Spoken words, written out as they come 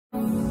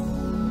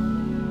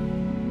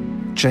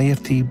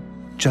JFD,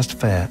 just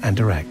fair and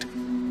direct.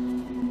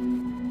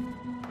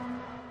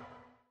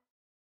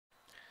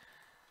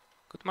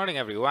 Good morning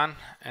everyone,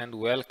 and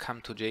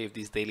welcome to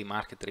JFD's daily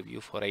market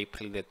review for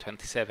April the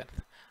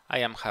 27th. I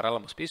am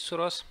Charalambos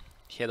Pissouros,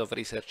 head of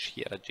research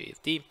here at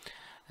JFD,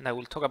 and I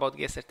will talk about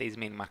yesterday's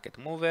main market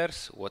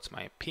movers, what's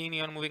my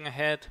opinion moving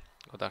ahead,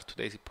 what are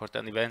today's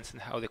important events and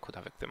how they could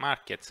affect the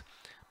markets.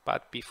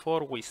 But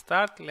before we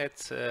start,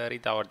 let's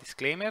read our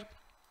disclaimer.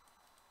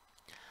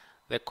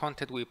 The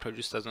content we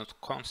produce does not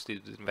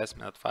constitute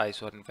investment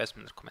advice or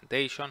investment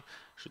recommendation,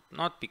 should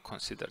not be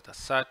considered as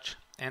such,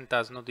 and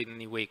does not in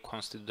any way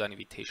constitute an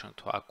invitation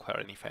to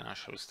acquire any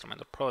financial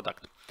instrument or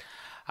product.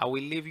 I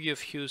will leave you a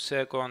few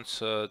seconds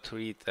to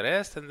read the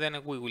rest, and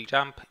then we will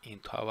jump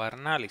into our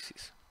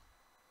analysis.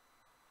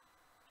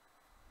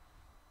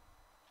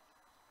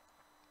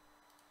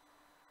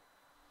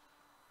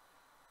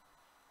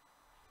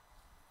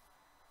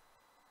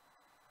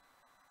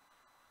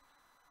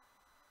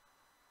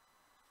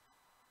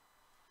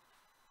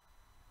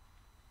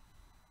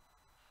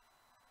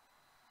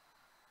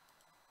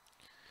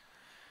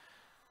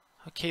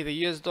 Okay, the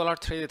US dollar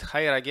traded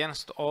higher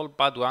against all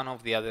but one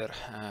of the other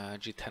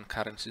G10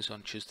 currencies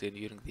on Tuesday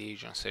during the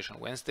Asian session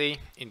Wednesday.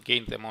 It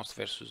gained the most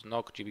versus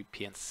NOK,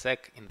 GBP and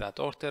SEK in that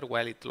order,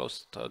 while it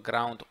lost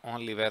ground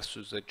only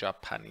versus the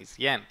Japanese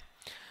yen.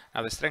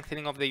 Now, the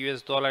strengthening of the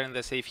US dollar in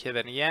the safe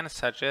haven yen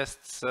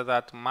suggests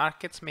that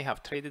markets may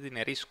have traded in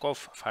a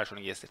risk-off fashion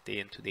yesterday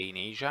and today in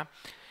Asia.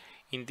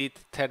 Indeed,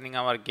 turning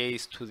our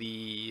gaze to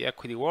the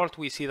equity world,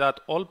 we see that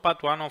all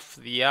but one of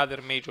the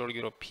other major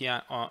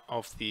European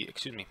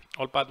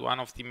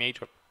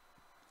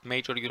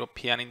major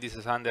European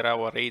indices under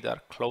our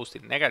radar closed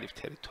in negative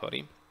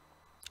territory.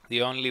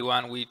 The only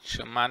one which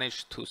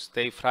managed to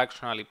stay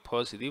fractionally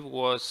positive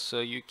was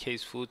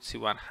UK's FTSE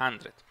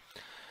 100.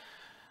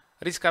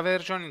 Risk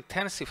aversion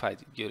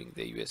intensified during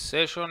the US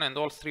session, and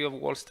all three of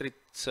Wall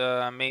Street's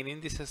main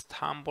indices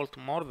tumbled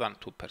more than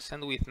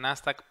 2%, with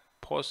Nasdaq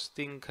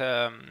posting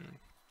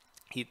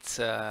its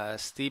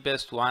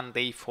steepest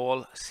one-day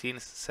fall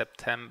since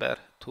September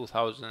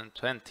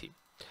 2020.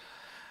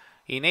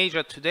 In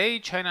Asia today,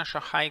 China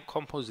Shanghai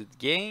Composite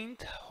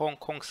gained, Hong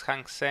Kong's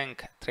Hang Seng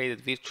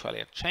traded virtually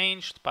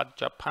unchanged, but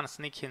Japan's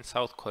Nikkei and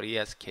South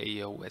Korea's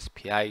KO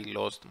SPI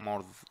lost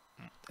more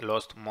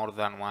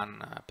than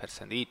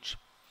 1% each.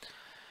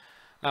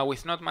 Now,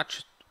 with not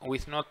much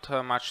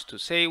to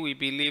say, we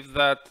believe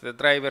that the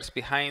drivers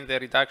behind the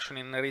reduction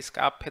in risk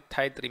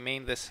appetite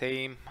remain the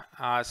same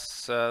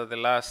as the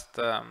last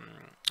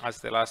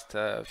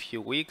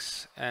few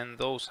weeks, and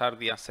those are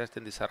the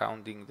uncertainties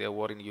surrounding the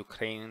war in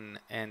Ukraine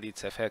and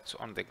its effects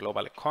on the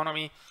global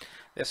economy,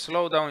 the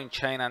slowdown in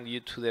China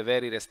due to the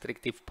very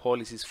restrictive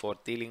policies for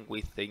dealing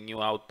with the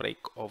new outbreak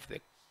of the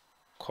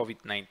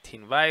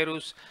COVID-19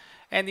 virus,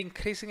 and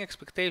increasing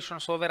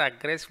expectations over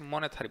aggressive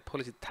monetary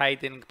policy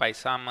tightening by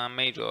some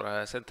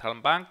major central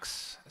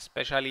banks,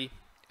 especially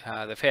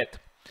the Fed.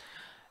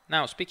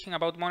 Now, speaking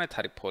about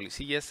monetary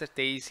policy,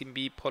 yesterday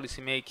ECB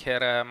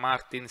policymaker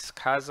Martin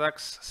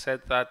Kazaks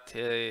said that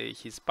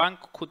his bank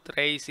could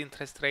raise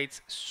interest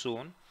rates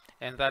soon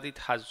and that it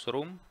has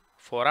room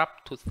for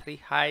up to 3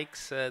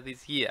 hikes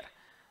this year,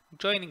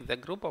 joining the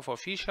group of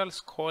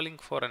officials calling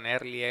for an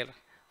earlier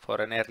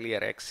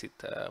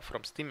exit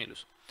from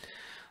stimulus.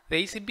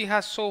 The ECB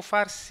has so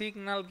far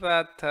signaled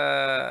that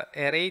a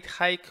rate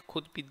hike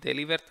could be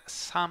delivered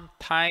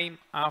sometime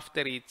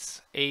after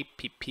its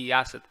APP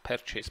asset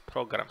purchase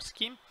program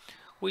scheme,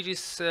 which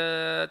is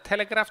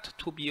telegraphed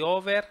to be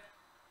over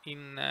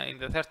in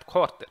the third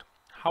quarter.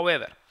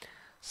 However,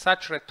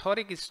 such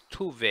rhetoric is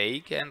too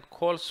vague and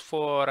calls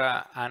for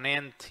an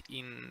end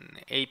in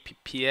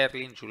APP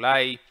early in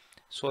July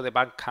so the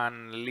bank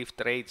can lift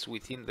rates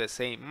within the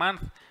same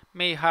month,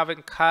 may have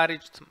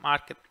encouraged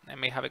market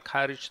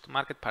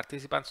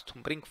participants to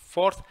bring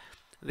forth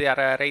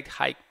their rate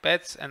hike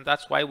bets, and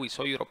that's why we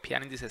saw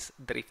European indices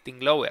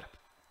drifting lower.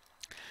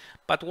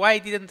 But why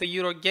didn't the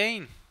euro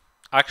gain?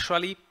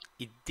 Actually,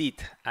 it did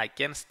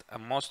against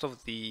most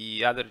of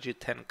the other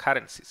G10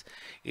 currencies.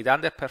 It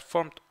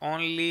underperformed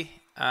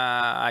only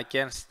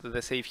against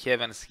the safe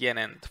havens yen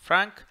and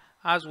franc,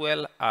 as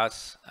well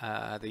as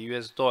the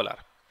US dollar.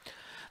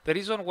 The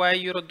reason why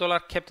euro-dollar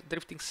kept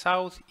drifting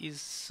south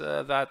is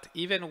that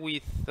even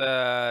with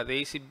the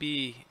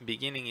ECB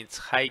beginning its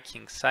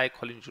hiking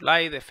cycle in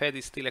July, the Fed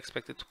is still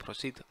expected to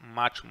proceed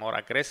much more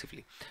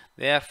aggressively.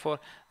 Therefore,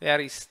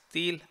 there is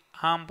still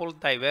ample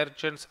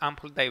divergence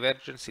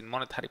in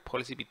monetary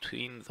policy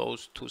between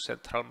those two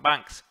central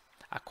banks.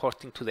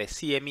 According to the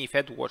CME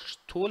FedWatch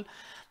tool,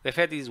 the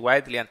Fed is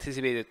widely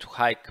anticipated to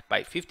hike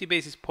by 50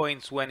 basis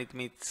points when it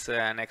meets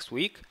next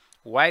week,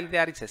 while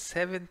there is a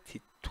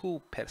 72%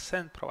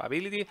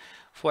 probability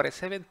for a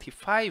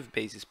 75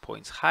 basis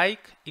points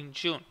hike in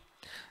June.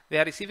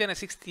 There is even a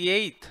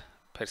 68%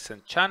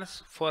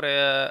 chance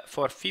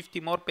for 50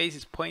 more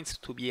basis points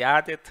to be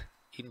added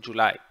in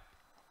July.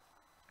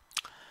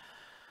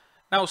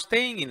 Now,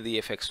 staying in the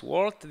FX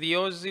world, the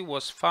Aussie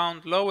was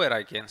found lower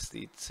against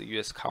its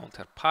US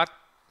counterpart,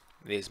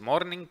 this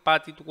morning,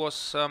 but it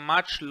was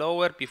much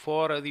lower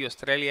before the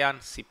Australian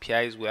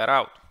CPIs were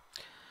out.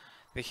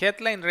 The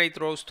headline rate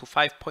rose to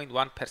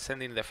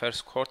 5.1% in the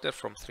first quarter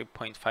from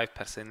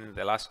 3.5% in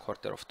the last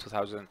quarter of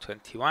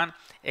 2021,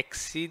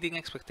 exceeding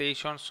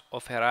expectations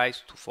of a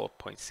rise to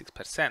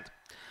 4.6%.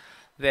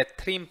 The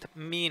trimmed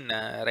mean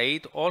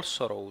rate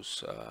also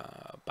rose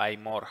by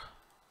more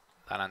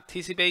than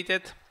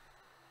anticipated,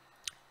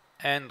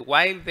 and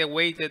while the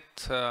weighted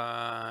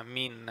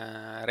mean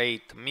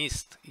rate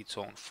missed its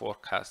own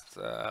forecast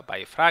by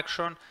a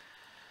fraction,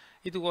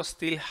 it was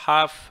still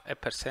half a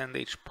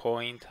percentage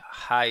point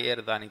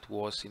higher than it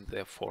was in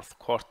the fourth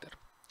quarter.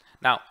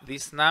 Now,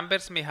 these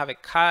numbers may have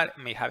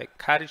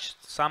encouraged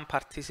some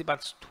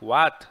participants to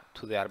add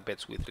to their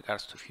bets with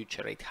regards to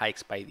future rate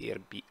hikes by the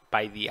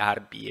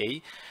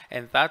RBA,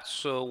 and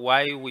that's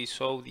why we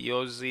saw the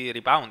Aussie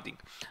rebounding.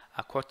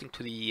 According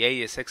to the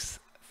ASX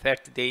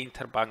 30-day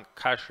interbank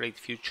cash rate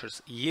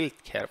futures yield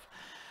curve,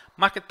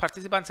 market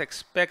participants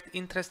expect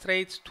interest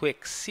rates to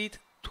exceed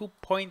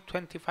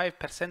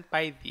 2.25%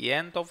 by the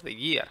end of the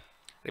year.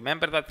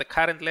 Remember that the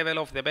current level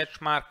of the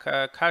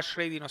benchmark cash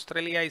rate in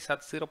Australia is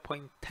at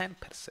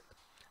 0.10%.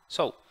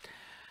 So,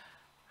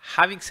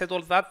 having said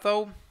all that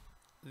though,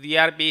 the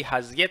RBA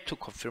has yet to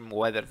confirm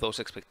whether those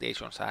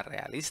expectations are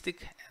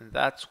realistic, and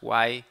that's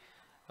why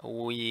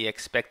we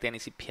expect any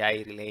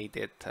CPI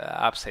related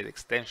upside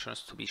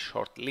extensions to be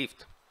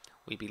short-lived.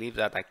 We believe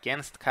that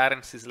against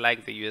currencies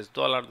like the US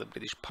dollar, the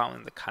British pound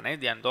and the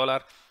Canadian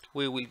dollar,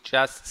 we will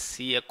just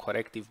see a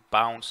corrective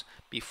bounce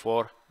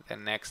before the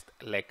next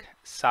leg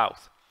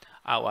south.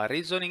 Our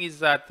reasoning is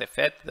that the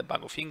Fed, the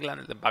Bank of England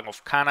and the Bank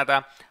of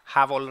Canada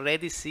have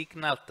already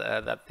signaled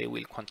that they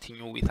will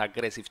continue with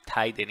aggressive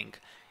tightening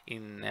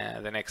in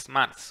the next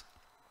months.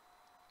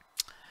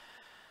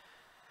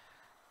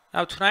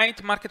 Now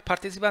tonight, market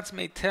participants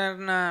may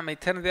turn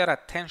their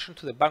attention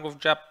to the Bank of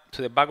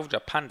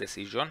Japan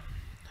decision.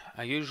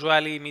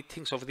 Usually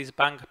meetings of this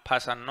bank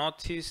pass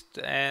unnoticed,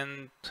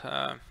 and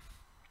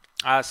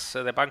as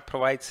the bank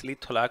provides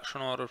little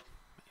action or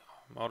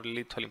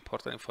little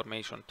important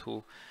information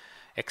to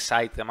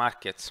excite the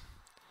markets.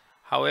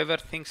 However,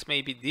 things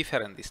may be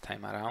different this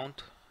time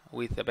around,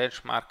 with the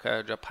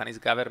benchmark Japanese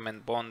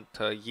government bond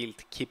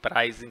yield keep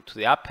rising to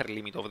the upper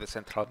limit of the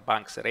central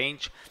bank's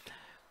range.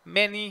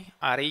 Many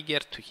are eager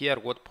to hear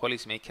what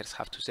policymakers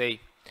have to say.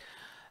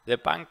 The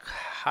bank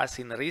has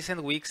in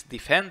recent weeks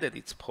defended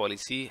its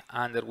policy,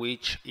 under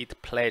which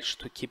it pledged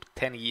to keep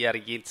 10-year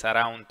yields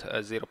around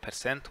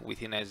 0%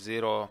 within a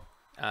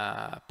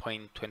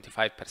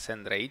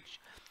 0.25% range,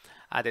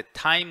 at a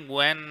time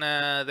when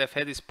the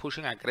Fed is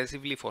pushing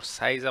aggressively for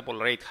sizable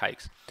rate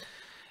hikes.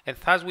 And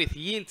thus, with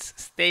yields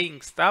staying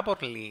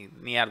stubbornly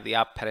near the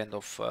upper end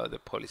of the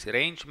policy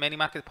range, many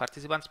market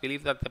participants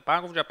believe that the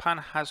Bank of Japan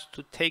has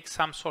to take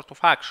some sort of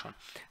action.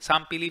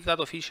 Some believe that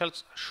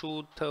officials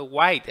should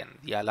widen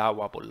the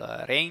allowable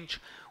range,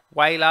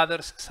 while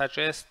others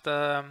suggest,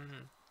 while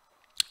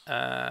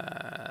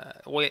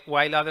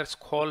others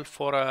call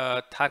for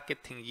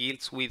targeting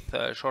yields with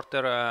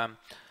shorter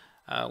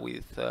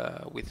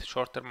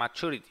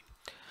maturity.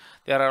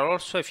 There are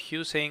also a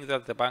few saying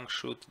that the bank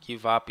should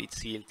give up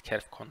its yield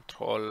curve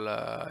control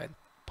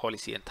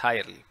policy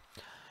entirely.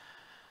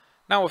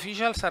 Now,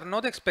 officials are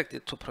not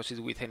expected to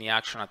proceed with any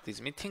action at this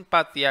meeting,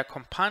 but the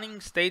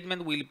accompanying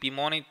statement will be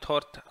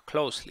monitored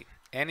closely.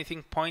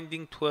 Anything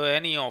pointing to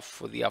any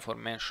of the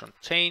aforementioned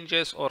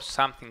changes or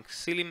something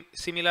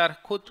similar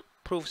could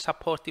prove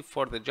supportive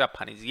for the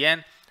Japanese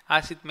yen,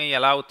 as it may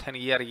allow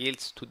 10-year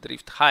yields to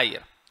drift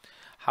higher.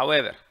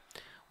 However,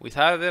 with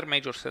other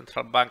major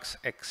central banks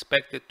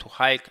expected to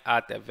hike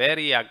at a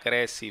very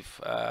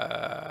aggressive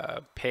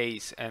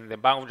pace and the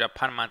Bank of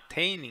Japan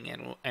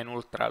maintaining an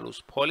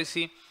ultra-loose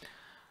policy,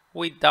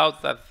 we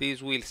doubt that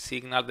this will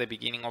signal the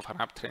beginning of an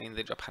uptrend in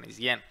the Japanese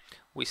yen.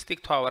 We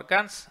stick to our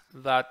guns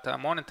that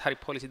monetary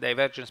policy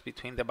divergence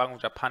between the Bank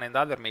of Japan and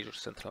other major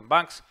central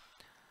banks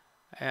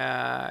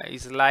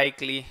is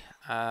likely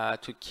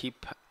to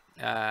keep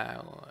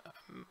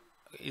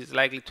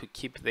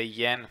the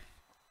yen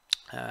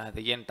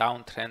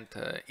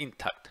downtrend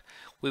intact.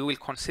 We will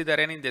consider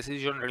any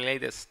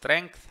decision-related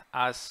strength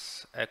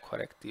as a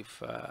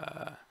corrective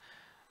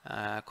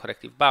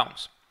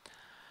bounce.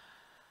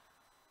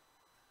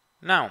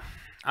 Now,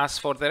 as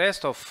for the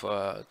rest of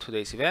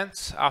today's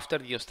events, after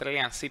the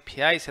Australian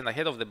CPIs and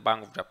ahead of the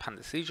Bank of Japan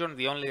decision,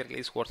 the only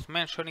release worth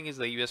mentioning is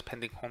the US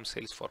pending home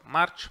sales for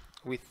March,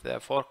 with the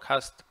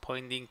forecast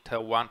pointing to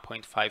a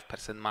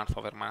 1.5%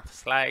 month-over-month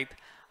slide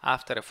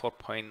after a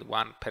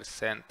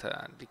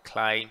 4.1%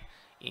 decline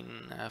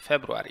in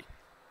February.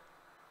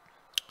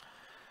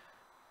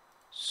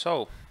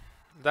 So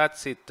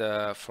that's it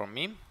from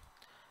me.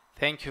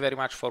 Thank you very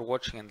much for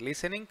watching and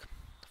listening.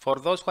 For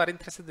those who are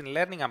interested in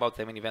learning about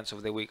the main events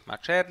of the week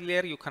much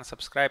earlier, you can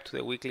subscribe to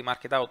the weekly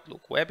Market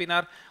Outlook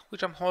webinar,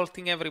 which I'm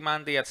holding every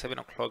Monday at 7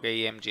 o'clock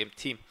AM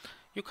GMT.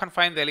 You can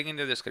find the link in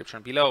the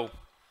description below.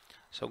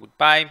 So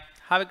goodbye,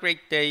 have a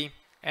great day,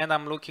 and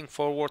I'm looking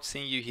forward to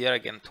seeing you here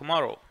again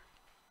tomorrow.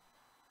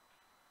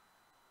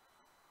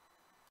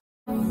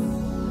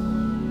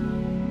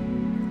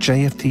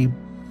 JFT,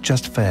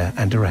 just fair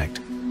and direct.